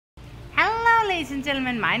ladies and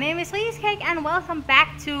gentlemen, my name is RiisCake and welcome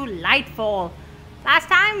back to Lightfall. Last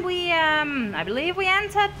time we, I believe we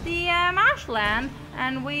entered the Marshland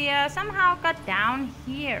and we somehow got down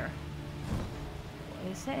here.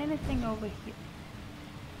 Is there anything over here?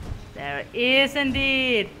 There is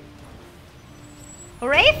indeed.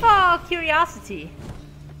 Hooray for curiosity.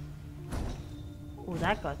 Oh,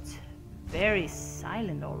 that got very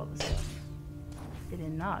silent all of a sudden. Did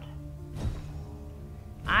it not?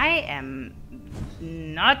 I am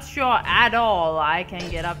not sure at all I can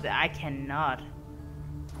get up there. I cannot.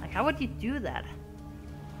 Like, how would you do that?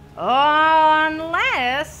 Oh,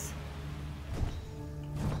 unless...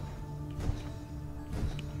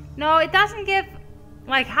 No, it doesn't give,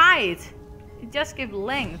 like, height. It just gives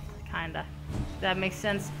length, kinda. That makes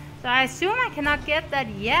sense. So I assume I cannot get that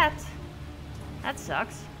yet. That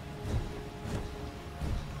sucks.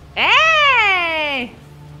 Hey!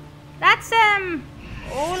 That's,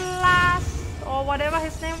 Olas, or whatever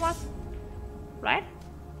his name was. Right?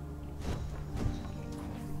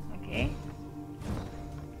 Okay.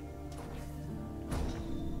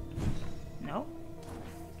 No.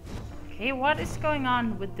 Okay, what is going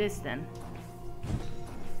on with this then?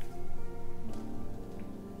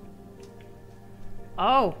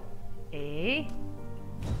 Oh. Eh?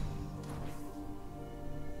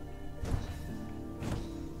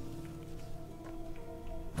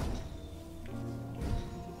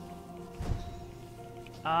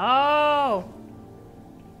 Oh.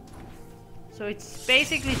 So it's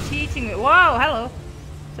basically teaching me. Whoa, hello.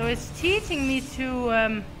 So it's teaching me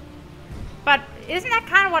to but isn't that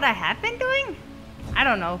kind of what I have been doing? I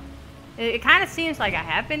don't know. It kind of seems like I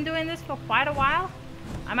have been doing this for quite a while.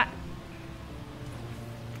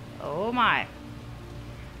 Oh my.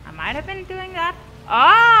 I might have been doing that. Oh,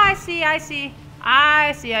 I see. Ah,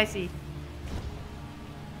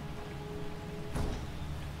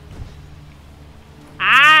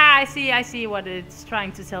 I see what it's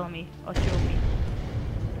trying to tell me or show me.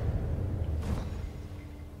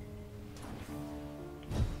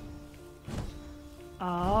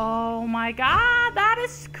 Oh my god, that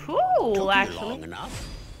is cool, actually. Long enough.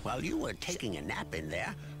 While you were taking a nap in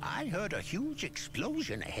there, I heard a huge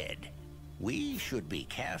explosion ahead. We should be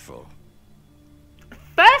careful.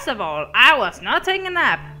 First of all, I was not taking a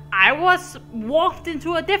nap. I was warped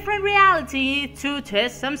into a different reality to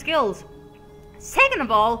test some skills. Second of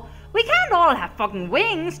all, we can't all have fucking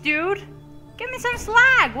wings, dude. Give me some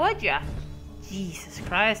slack, would ya? Jesus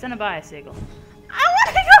Christ, and a bicycle. I want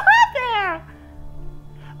to go up there!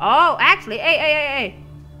 Oh, actually, hey.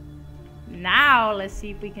 Now, let's see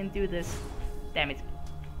if we can do this. Damn it.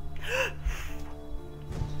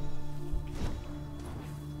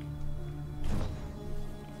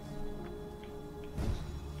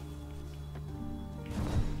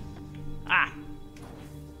 Ah.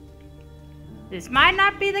 This might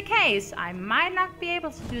not be the case. I might not be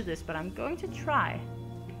able to do this, but I'm going to try.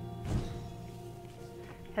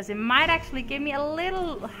 Because it might actually give me a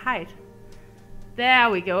little height. There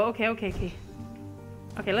we go. Okay.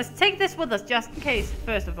 Okay, let's take this with us just in case,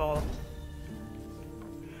 first of all.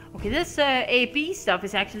 Okay, this AB stuff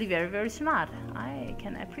is actually very, very smart. I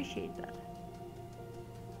can appreciate that.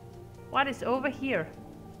 What is over here?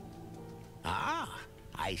 Ah,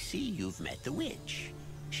 I see you've met the witch.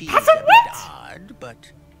 She's That's a a bit witch? odd,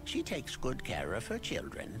 but she takes good care of her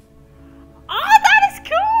children. Oh, that is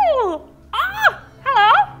cool! Oh,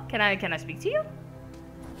 hello. Can I speak to you?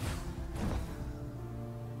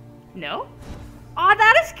 No? Oh,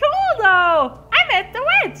 that is cool though! I met the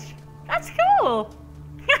witch! That's cool!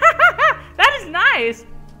 That is nice!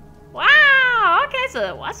 Wow! Okay, so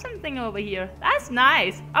there was something over here. That's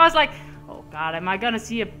nice. I was like, oh god, am I gonna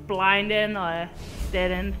see a blind end or a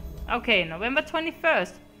dead end? Okay, November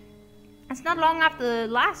 21st. It's not long after the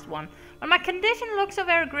last one. When my condition looked so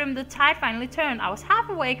very grim, the tide finally turned. I was half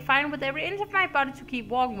awake, fighting with every inch of my body to keep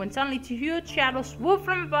walking, when suddenly two huge shadows swooped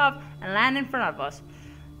from above and landed in front of us.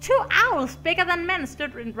 Two owls bigger than men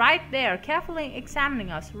stood right there, carefully examining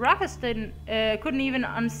us. Ruckus couldn't even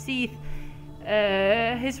unsheath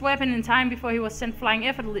his weapon in time before he was sent flying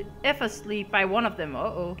effortlessly by one of them.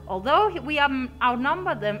 Although we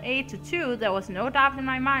outnumbered them 8-2, there was no doubt in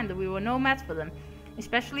my mind that we were no match for them,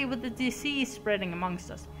 especially with the disease spreading amongst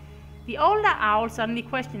us. The older owl suddenly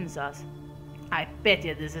questions us. I bet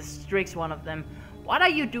you this is Strix, one of them. What are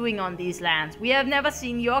you doing on these lands? We have never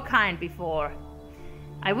seen your kind before.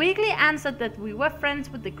 I weakly answered that we were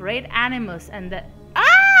friends with the great animals and that...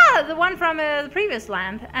 Ah! The one from the previous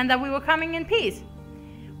land, and that we were coming in peace.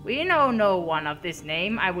 We know no one of this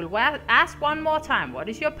name. I will ask one more time. What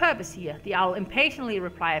is your purpose here? The owl impatiently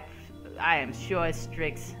replied, I am sure it's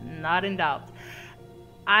Strix, not in doubt.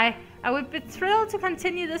 I would be thrilled to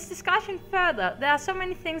continue this discussion further. There are so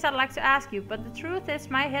many things I'd like to ask you, but the truth is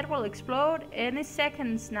my head will explode any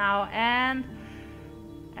seconds now, and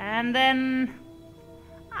then...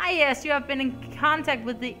 Ah yes, you have been in contact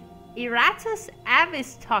with the Iratus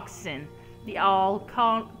avis toxin, the owl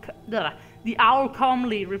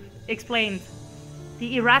calmly explained.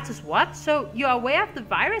 The Iratus what? So you are aware of the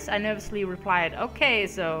virus? I nervously replied. Okay,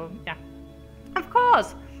 so yeah. Of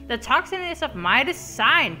course, the toxin is of my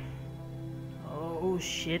design. Oh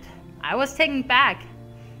shit. I was taken back.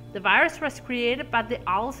 The virus was created by the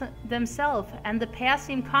owls themselves, and the pair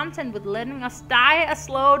seemed content with letting us die a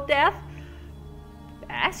slow death.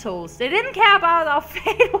 Assholes. They didn't care about our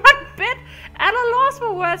fate one bit. At a loss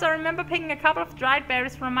for words, I remember picking a couple of dried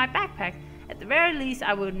berries from my backpack. At the very least,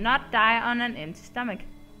 I would not die on an empty stomach.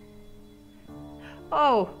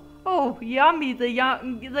 Oh, yummy, the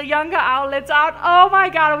younger owl lets out. Oh my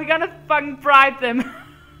god, are we gonna fucking bribe them?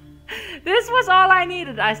 This was all I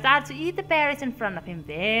needed. I started to eat the berries in front of him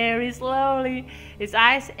very slowly, his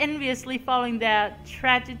eyes enviously following their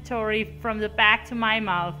trajectory from the back to my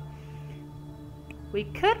mouth. We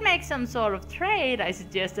could make some sort of trade, I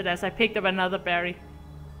suggested as I picked up another berry.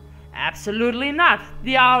 Absolutely not,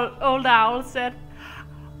 the old owl said.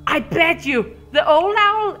 I bet you the old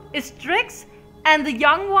owl is Strix and the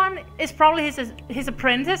young one is probably his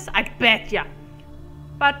apprentice. I bet ya.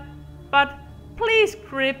 But please,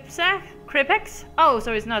 Kripex. Oh,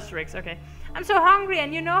 so it's not Strix, okay. I'm so hungry,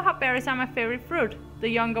 and you know how berries are my favorite fruit, the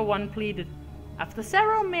younger one pleaded. After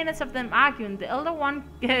several minutes of them arguing, the elder one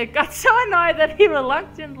got so annoyed that he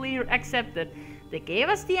reluctantly accepted. They gave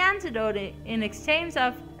us the antidote in exchange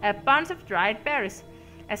of a bunch of dried berries.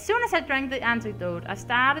 As soon as I drank the antidote, I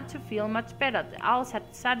started to feel much better. The owls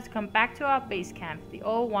had decided to come back to our base camp. The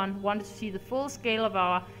old one wanted to see the full scale of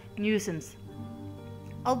our nuisance.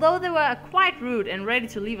 Although they were quite rude and ready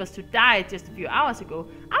to leave us to die just a few hours ago,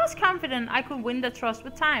 I was confident I could win their trust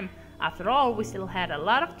with time. After all, we still had a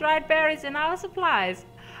lot of dried berries in our supplies.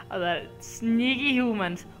 Oh, the sneaky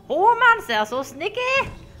humans. Humans, they're so sneaky!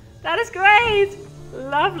 That is great!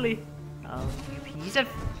 Lovely. Oh, you piece of...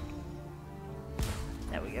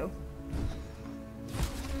 There we go.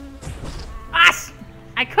 Ah!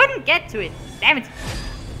 I couldn't get to it. Damn it.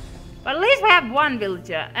 But at least we have one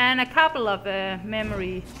villager and a couple of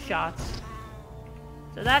memory shots.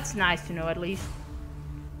 So that's nice to know at least.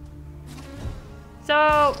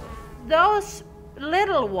 So... those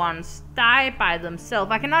little ones die by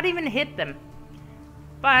themselves. I cannot even hit them.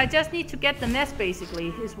 But I just need to get the nest basically,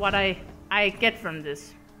 is what I get from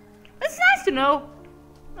this. It's nice to know.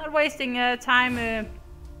 Not wasting time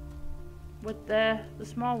with the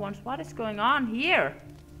small ones. What is going on here?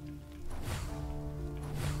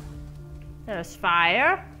 There's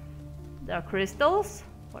fire. There are crystals.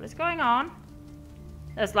 What is going on?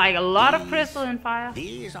 There's like a lot of crystal and fire.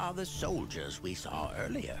 These are the soldiers we saw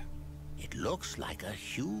earlier. It looks like a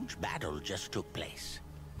huge battle just took place.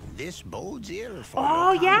 This bodes ill for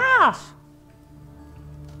Oh yeah!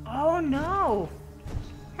 Oh no!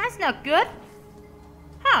 That's not good.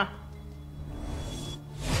 Huh.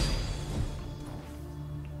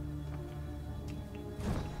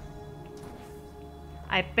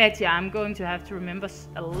 I bet you I'm going to have to remember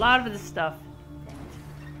a lot of this stuff.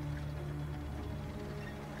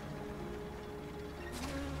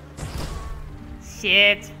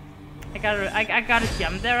 Shit. I gotta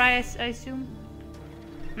jump there, I assume.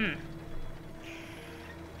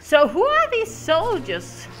 So who are these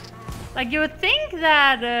soldiers? Like you would think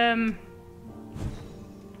that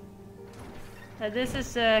that this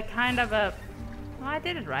is kind of a... Oh, I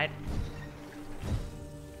did it right.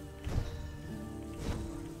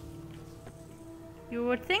 You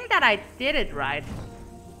would think that I did it right.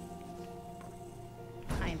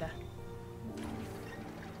 Kinda.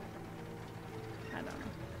 I don't know.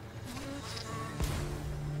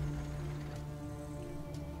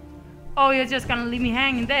 Oh, you're just gonna leave me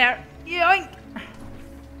hanging there. Yoink!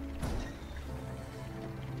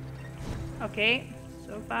 Okay,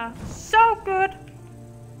 so far, so good.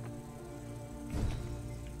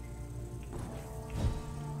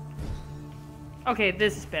 Okay,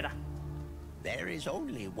 this is better. There is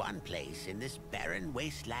only one place in this barren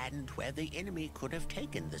wasteland where the enemy could have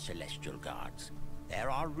taken the Celestial Guards.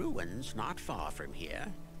 There are ruins not far from here.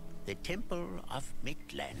 The Temple of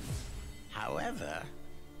Michan. However,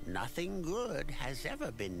 nothing good has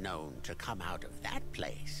ever been known to come out of that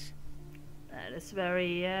place. That is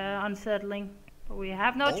very unsettling. But we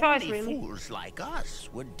have no choice, really. Only fools like us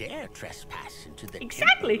would dare trespass into the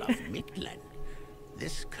Exactly. Temple of Michan.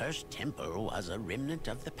 This cursed temple was a remnant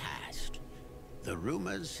of the past. The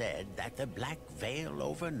rumors said that the black veil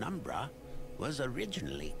over Numbra was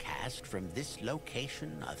originally cast from this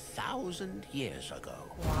location 1,000 years ago.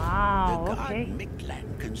 Wow, The god okay.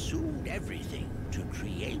 Michan consumed everything to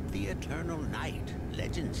create the eternal night,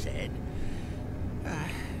 legend said.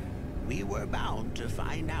 We were bound to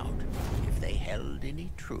find out if they held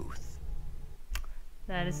any truth.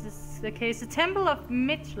 That is the case. The Temple of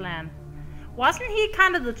Michan. Wasn't he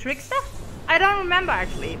kind of the trickster? I don't remember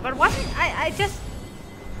actually, but wasn't I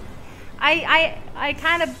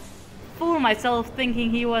kind of fooled myself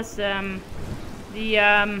thinking he was the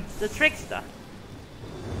trickster.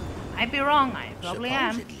 I'd be wrong. I probably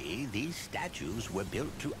am. Supposedly, these statues were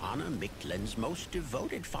built to honor Mictlan's most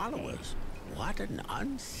devoted followers. What an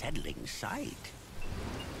unsettling sight.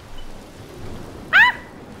 Ah!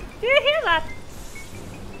 Do you hear that?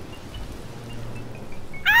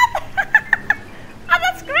 Ah! Oh,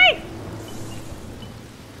 that's great!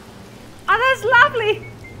 Oh, that's lovely!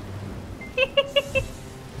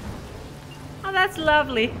 Oh, that's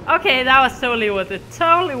lovely. Okay, that was totally worth it.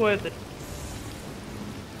 Totally worth it.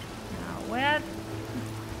 Now, where?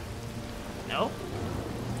 Nope.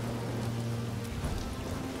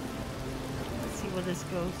 Let's see where this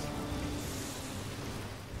goes.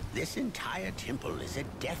 This entire temple is a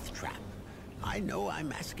death trap. I know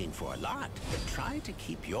I'm asking for a lot, but try to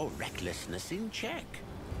keep your recklessness in check.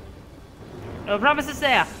 No promises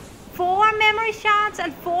there. 4 memory shards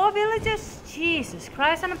and 4 villagers? Jesus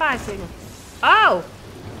Christ, on a bicycle. Oh!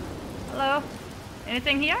 Hello?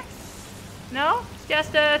 Anything here? No? It's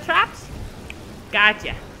just traps?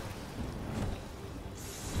 Gotcha.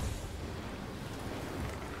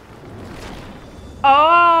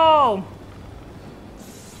 Oh!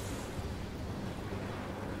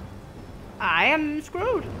 I am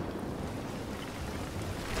screwed.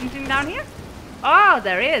 Anything down here? Oh,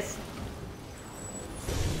 there is.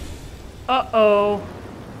 Uh-oh.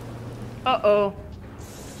 Uh-oh.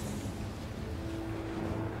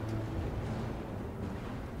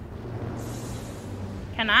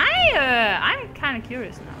 Can I? I'm kind of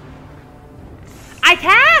curious now. I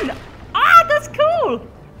can! Oh, that's cool!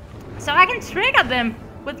 So I can trigger them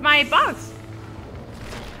with my box.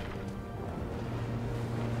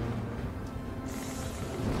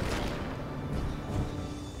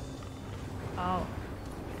 Oh.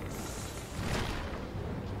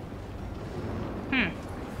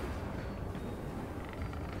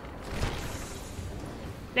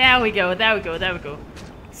 There we go, there we go, there we go.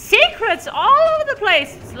 Secrets all over the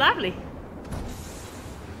place. It's lovely.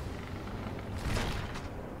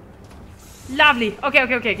 Lovely. Okay,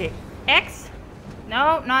 okay, okay, okay. X.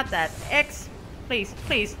 No, not that. X. Please,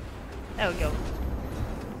 please. There we go.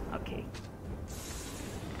 Okay.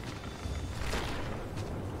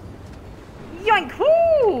 Yoink!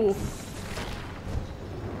 Woo!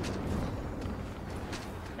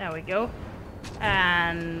 There we go.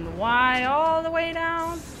 And Y all the way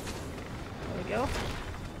down. There we go.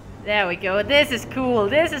 There we go. This is cool.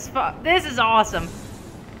 This is awesome.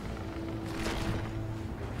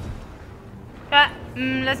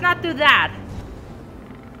 Let's not do that.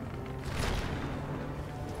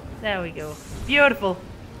 There we go. Beautiful.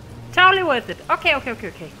 Totally worth it. Okay, okay, okay,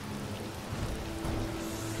 okay.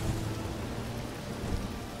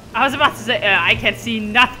 I was about to say, I can see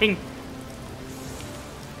nothing.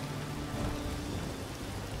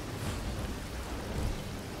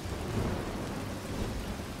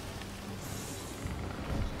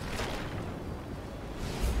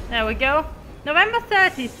 There we go. November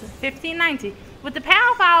 30th, 1590. With the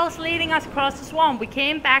pair of owls leading us across the swamp, we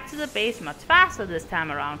came back to the base much faster this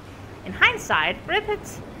time around. In hindsight,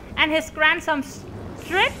 Grippets and his grandson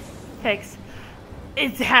Strix,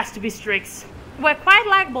 it has to be Strix, were quite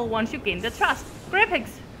likable once you gained their trust.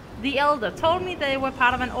 Grippets, the elder, told me they were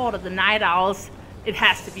part of an order, the Night Owls. It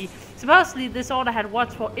has to be. Supposedly this order had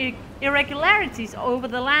watched for irregularities over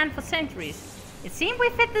the land for centuries. It seemed we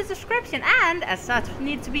fit the description and, as such,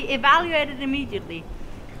 need to be evaluated immediately.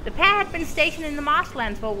 The pair had been stationed in the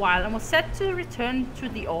Marshlands for a while and was set to return to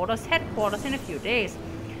the Order's headquarters in a few days.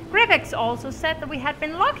 Gripex also said that we had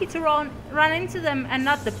been lucky to run into them and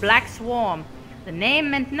not the Black Swarm. The name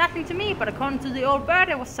meant nothing to me, but according to the old bird,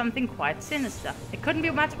 it was something quite sinister. It couldn't be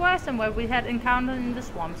much worse than what we had encountered in the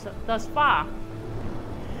swamps thus far.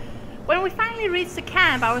 When we finally reached the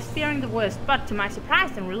camp, I was fearing the worst, but to my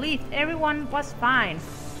surprise and relief, everyone was fine.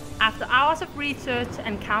 After hours of research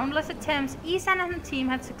and countless attempts, Isan and the team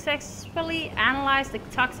had successfully analyzed the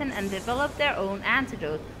toxin and developed their own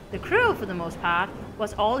antidote. The crew, for the most part,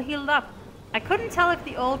 was all healed up. I couldn't tell if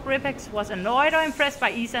the old Gripex was annoyed or impressed by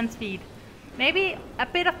Isan's feat. Maybe a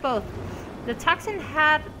bit of both. The toxin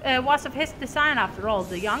was of his design after all.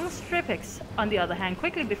 The young Stripix, on the other hand,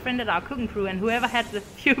 quickly befriended our cooking crew and whoever had the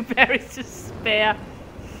few berries to spare.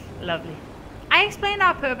 Lovely. I explained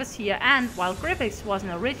our purpose here, and while Gripix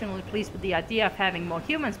wasn't originally pleased with the idea of having more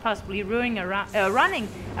humans possibly running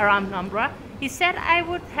around Umbra, he said I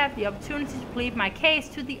would have the opportunity to plead my case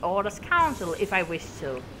to the Order's Council if I wished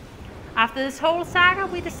to. After this whole saga,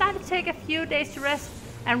 we decided to take a few days to rest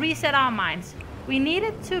and reset our minds. We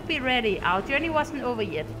needed to be ready. Our journey wasn't over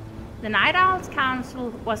yet. The Night Owl's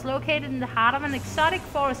Council was located in the heart of an exotic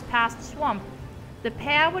forest past swamp. The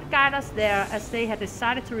pair would guide us there as they had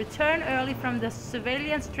decided to return early from the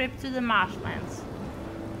surveillance trip to the Marshlands.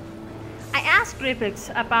 I asked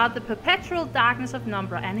Gripix about the perpetual darkness of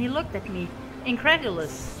Numbra, and he looked at me,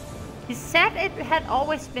 incredulous. He said it had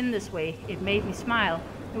always been this way. It made me smile.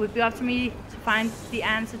 It would be up to me to find the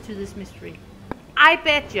answer to this mystery. I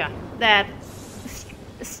bet you that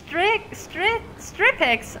Stripix,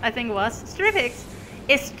 I think it was, Stripix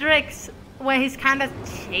is Strix, where he's kind of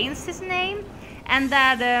changed his name. And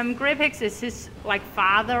that Gripix is his like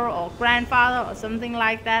father or grandfather or something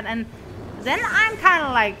like that. And then I'm kind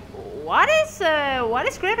of like, what is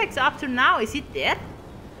Gripix up to now? Is he dead,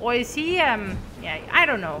 or is he yeah, I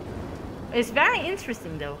don't know. It's very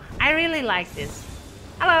interesting though. I really like this.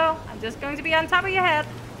 Hello, I'm just going to be on top of your head.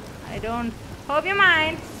 I don't hope you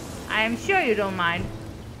mind. I am sure you don't mind.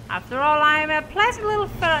 After all, I'm a pleasant little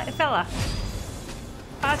fella.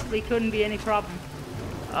 Possibly couldn't be any problem.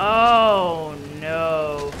 Oh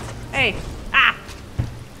no. Hey,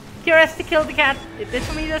 curious to kill the cat. It did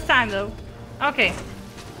for me this time though. Okay.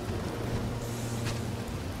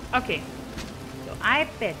 Okay. So I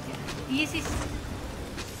bet you. Easy.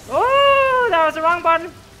 Oh, that was the wrong button.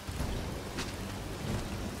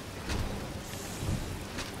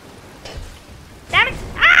 Damn it.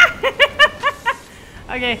 Ah!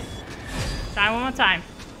 Okay. Try one more time.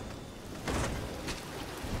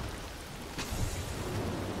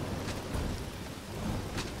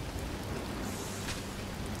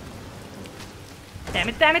 Damn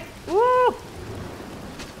it, damn it! Woo!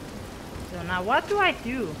 So now what do I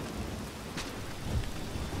do?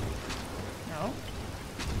 No?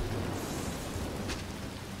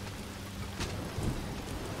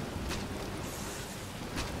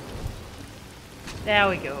 There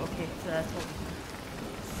we go, okay, so that's what we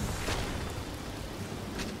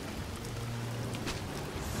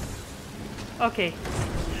do. Okay.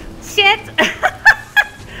 Shit!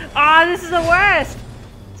 Oh, this is the worst!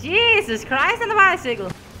 Jesus Christ on the bicycle!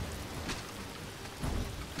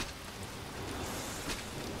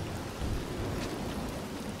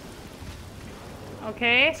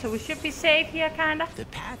 Okay, so we should be safe here, kinda. The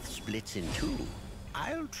path splits in two.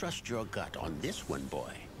 I'll trust your gut on this one,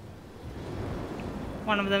 boy.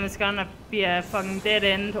 One of them is gonna be a fucking dead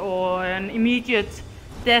end or an immediate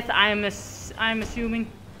death, I'm assuming.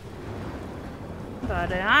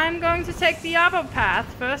 But I'm going to take the upper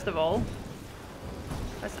path first of all.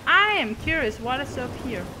 Because I am curious what is up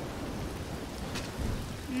here.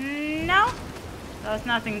 No, there's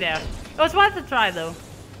nothing there. It was worth a try though.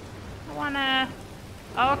 I wanna...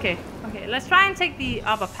 Oh, okay, okay, let's try and take the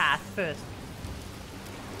upper path first.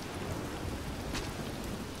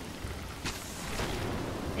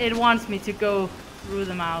 It wants me to go through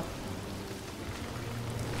the mouth.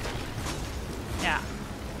 Yeah.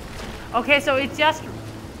 Okay, so it just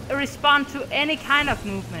responds to any kind of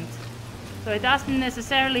movement. So it doesn't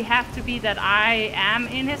necessarily have to be that I am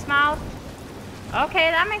in his mouth. Okay,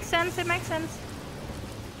 that makes sense, it makes sense.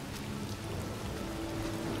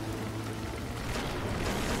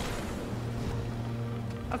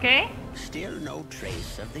 Okay. Still no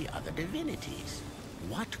trace of the other divinities.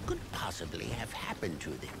 What could possibly have happened to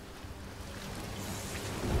them?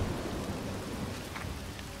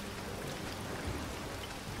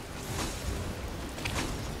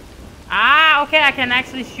 Ah, okay, I can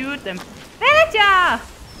actually shoot them. Villager!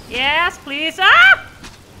 Yes, please. Ah!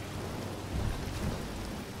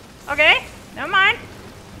 Okay, never mind.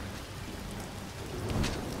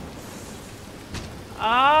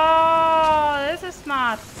 Oh, this is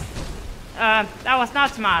smart. That was not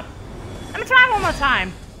smart. Let me try one more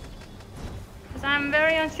time. Because I'm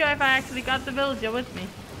very unsure if I actually got the villager with me.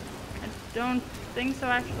 I don't think so,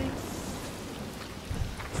 actually.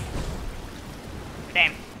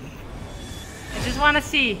 Damn. I just want to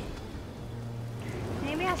see.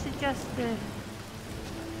 Maybe I should just shoot him.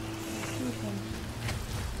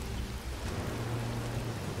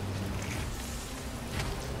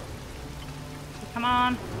 Come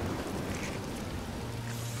on.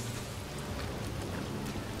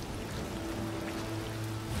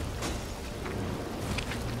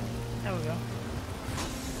 There we go.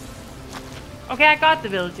 Okay, I got the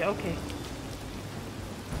villager. Okay.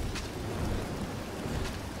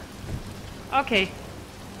 Okay.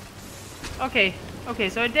 Okay. Okay,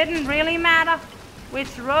 so it didn't really matter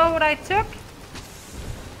which road I took.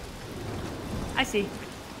 I see.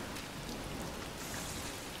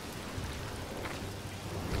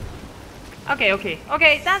 Okay, okay.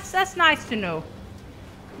 Okay, that's nice to know.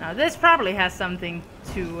 Now this probably has something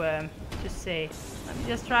to say. Let me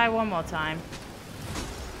just try one more time.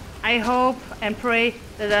 I hope and pray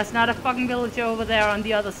that there's not a fucking villager over there on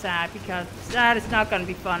the other side, because that is not gonna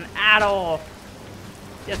be fun at all.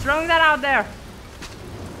 Just throwing that out there.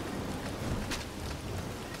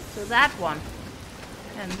 So that one.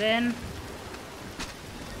 And then...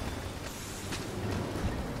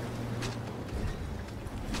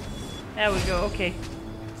 there we go, okay.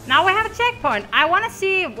 Now we have a checkpoint. I want to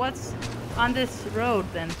see what's on this road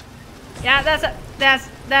then. Yeah,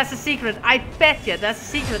 there's a secret. I bet you there's a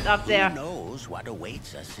secret up there. Who knows what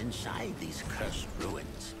awaits us inside these cursed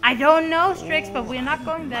ruins? I don't know, Strix, but we're not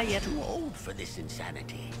going there yet. I'm too old for this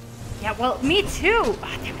insanity. Yeah, well, me too.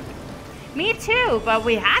 Me too, but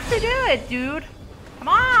we have to do it, dude. Come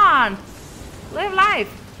on. Live life,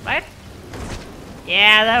 right?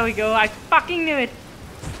 Yeah, there we go. I fucking knew it.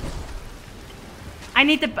 I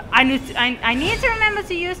need to remember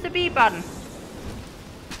to use the B button.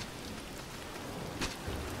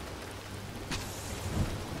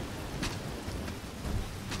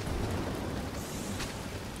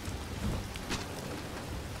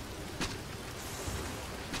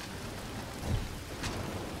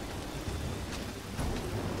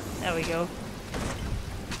 There we go.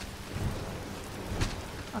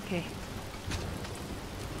 Okay.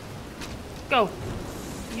 Go.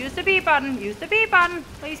 Use the B button. Use the B button.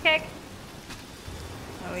 RiisCake.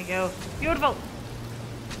 There we go. Beautiful.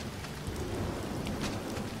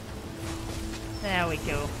 There we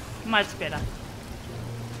go. Much better.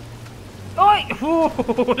 Oh,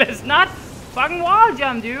 let's not fucking wall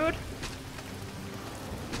jump, dude.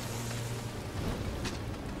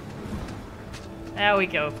 There we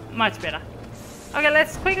go. Much better. Okay,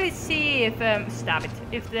 let's quickly see if stop it.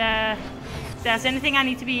 If there's anything I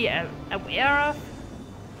need to be aware of.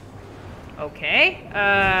 Okay.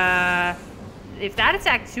 If that is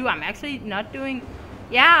Act 2, I'm actually not doing...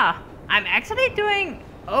 yeah, I'm actually doing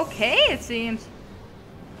okay, it seems.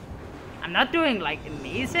 I'm not doing, like,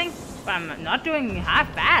 amazing, but I'm not doing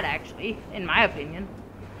half bad, actually, in my opinion.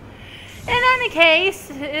 In any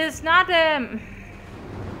case, it's not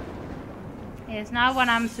what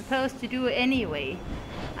I'm supposed to do anyway.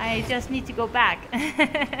 I just need to go back.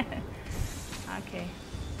 Okay.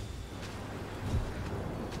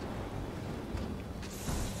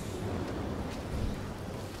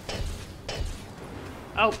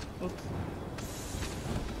 Oh, oops.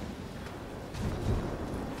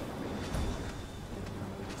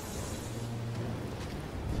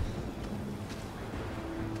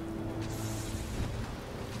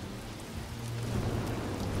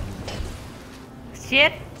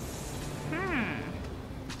 Shit.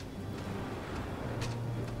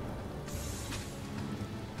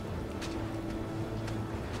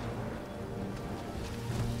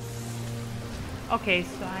 Okay,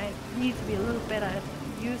 so I need to be a little better at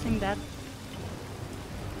using that.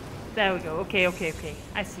 There we go. Okay, okay, okay.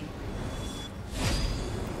 I see.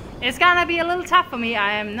 It's gonna be a little tough for me.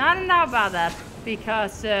 I am not in doubt about that,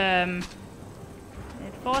 because it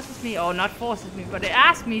forces me, or not forces me, but it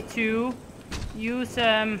asks me to use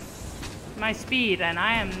my speed, and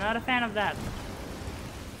I am not a fan of that.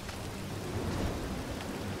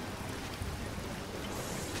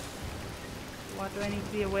 What do I need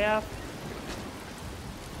to be aware of?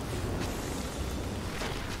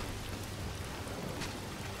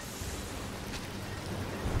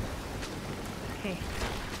 Okay.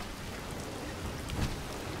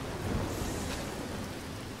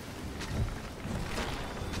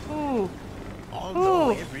 Ooh. Although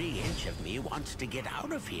every inch of me wants to get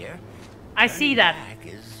out of here, I see that.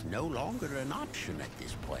 back is no longer an option at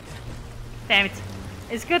this point. Damn it.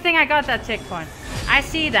 It's a good thing I got that checkpoint. I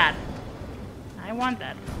see that. I want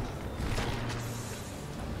that.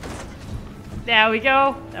 There we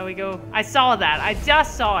go. There we go. I saw that. I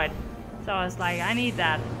just saw it. So I was like, I need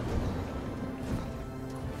that.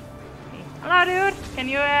 Okay. Hello, dude. Can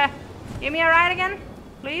you give me a ride again,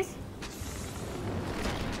 please?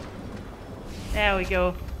 There we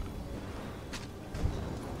go.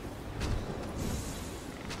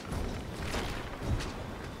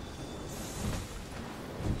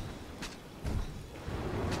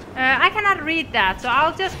 I cannot read that, so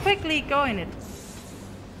I'll just quickly go in it.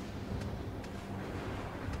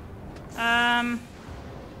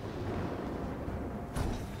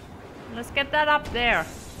 let's get that up there.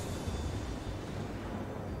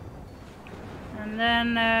 And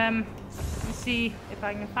then, let me see if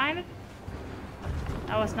I can find it.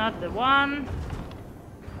 That was not the one.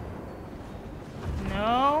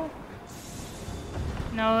 No.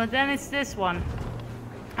 No, then it's this one.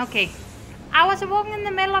 Okay. I was awoken in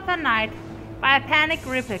the middle of the night by a panicked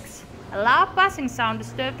RiisCake. A loud buzzing sound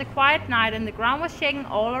disturbed the quiet night and the ground was shaking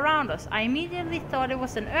all around us. I immediately thought it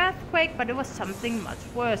was an earthquake, but it was something much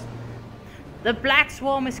worse. The black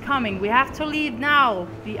swarm is coming. We have to leave now,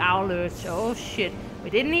 the owl urged. Oh shit.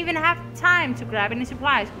 We didn't even have time to grab any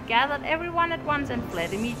supplies. We gathered everyone at once and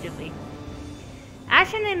fled immediately.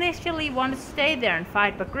 Ashen initially wanted to stay there and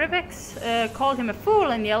fight, but RiisCake called him a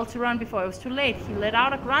fool and yelled to run before it was too late. He let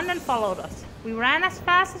out a grunt and followed us. We ran as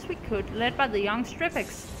fast as we could, led by the young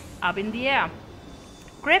RiisCake up in the air.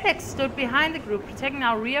 RiisCake stood behind the group, protecting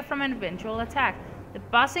our rear from an eventual attack. The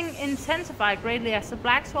buzzing intensified greatly as the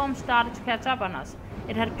black swarm started to catch up on us.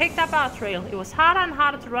 It had picked up our trail. It was harder and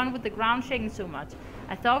harder to run with the ground shaking so much.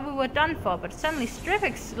 I thought we were done for, but suddenly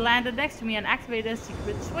RiisCake landed next to me and activated a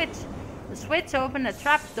secret switch. The switch opened a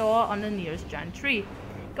trap door on the nearest giant tree.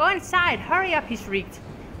 Go inside, hurry up, he shrieked.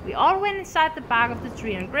 We all went inside the bark of the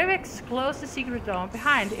tree and RiisCake closed the secret door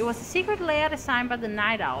behind. It was a secret lair designed by the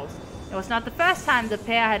night owls. It was not the first time the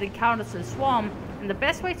pair had encountered the swarm, and the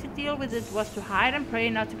best way to deal with it was to hide and pray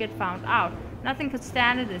not to get found out. Nothing could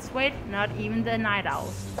stand in its weight, not even the night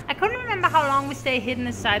owls. I couldn't remember how long we stayed hidden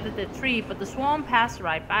inside the dead tree, but the swarm passed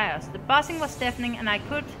right by us. The buzzing was deafening and I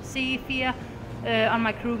could see fear on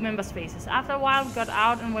my crew members' faces. After a while we got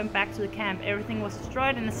out and went back to the camp. Everything was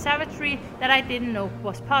destroyed in a savagery that I didn't know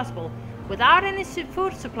was possible. Without any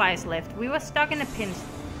food supplies left, we were stuck in a pinch,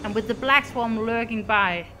 and with the black swarm lurking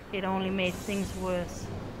by, it only made things worse.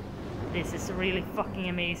 This is really fucking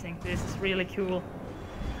amazing. This is really cool.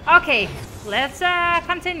 Okay, let's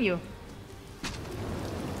continue.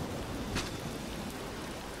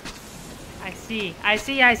 I see.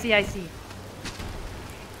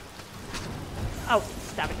 Oh,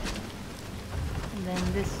 stop it. And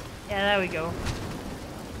then this. Yeah, there we go.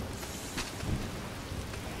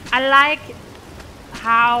 I like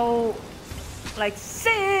how, like,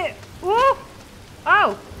 see. Woo!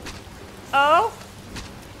 Oh! Oh!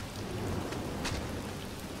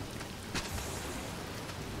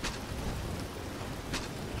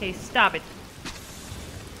 Okay, stop it.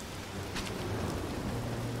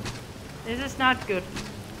 This is not good.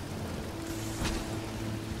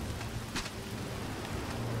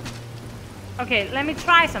 Okay, let me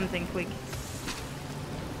try something quick.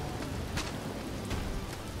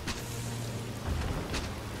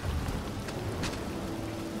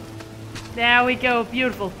 There we go.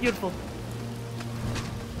 Beautiful, beautiful.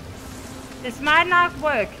 This might not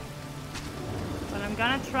work, but I'm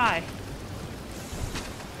gonna try.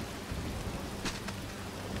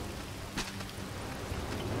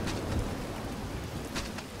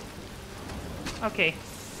 Okay.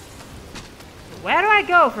 Where do I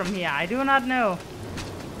go from here? I do not know.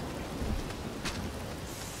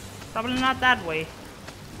 Probably not that way.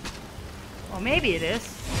 Or maybe it is.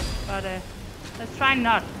 But let's try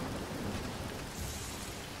not.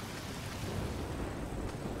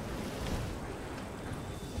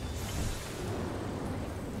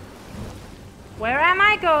 Where am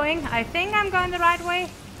I going? I think I'm going the right way,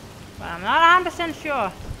 but I'm not 100%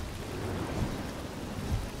 sure.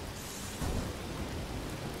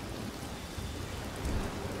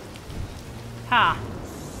 Ha.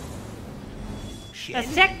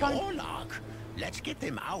 Let's check Orlog. Let's get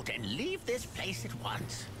them out and leave this place at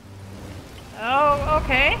once. Oh,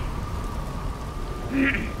 okay.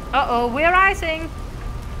 Uh-oh, we're rising.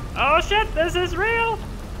 Oh shit, this is real.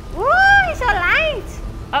 Woo, he's alight.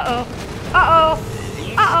 Uh-oh. Uh-oh.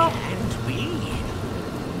 Uh-oh. And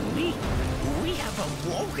we have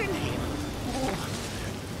awoken him. Oh,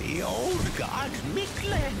 the old god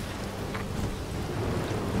Michan.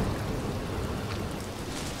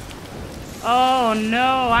 Oh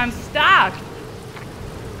no, I'm stuck.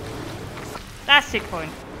 That's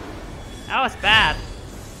checkpoint. That was bad.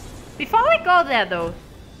 Before we go there though,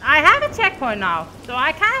 I have a checkpoint now, so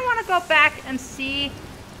I kind of want to go back and see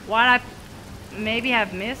what I maybe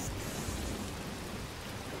have missed.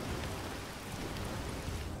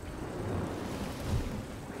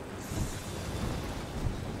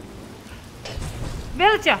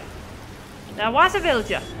 Villager! There was a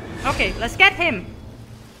villager. Okay, let's get him.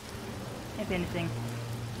 If anything.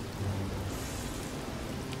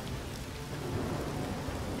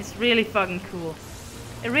 It's really fucking cool.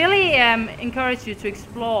 It really encourages you to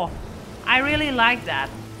explore. I really like that.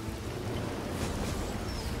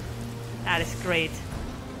 That is great.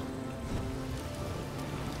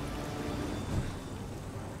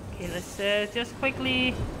 Okay, let's just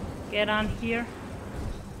quickly get on here.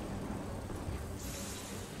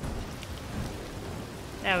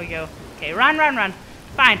 There we go. Okay, run, run, run.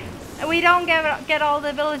 Fine. We don't get all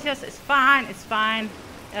the villagers. It's fine. It's fine.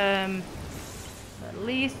 At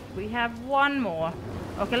least we have one more.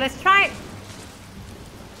 Okay, let's try it.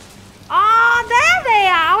 Oh, there they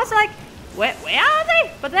are. I was like, where are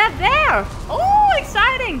they? But they're there. Oh,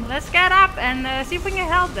 exciting. Let's get up and see if we can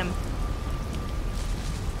help them.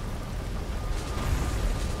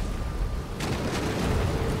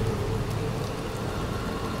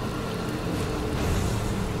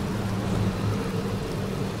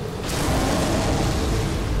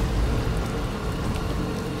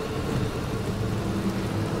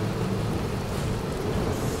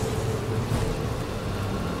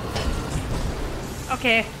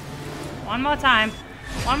 Okay, one more time.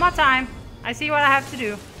 One more time. I see what I have to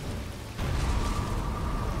do.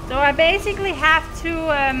 So I basically have to,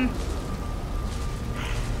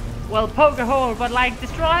 well, poke a hole, but like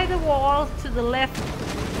destroy the wall to the left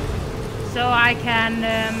so I can,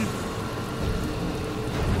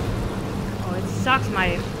 oh, it sucks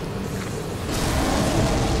my...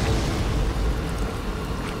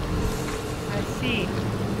 I see.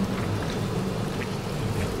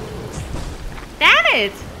 Damn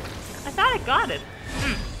it! I thought I got it.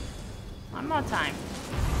 One more time.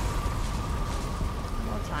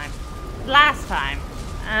 One more time. Last time.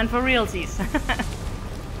 And for realsies.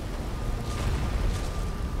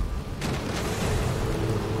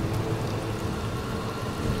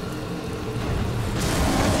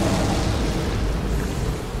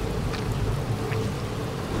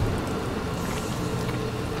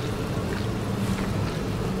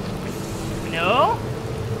 No?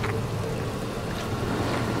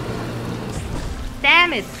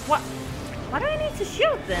 Damn it! What do I need to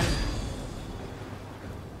shoot then?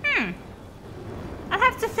 I'll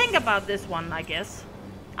have to think about this one, I guess.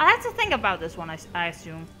 I'll have to think about this one, I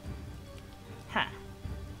assume. Huh.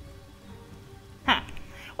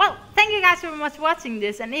 Well, thank you guys very much for watching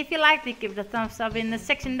this, and if you liked it, give it a thumbs up in the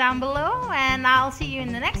section down below, and I'll see you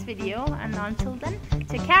in the next video, and until then,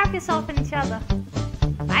 take care of yourself and each other.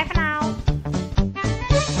 Bye for now!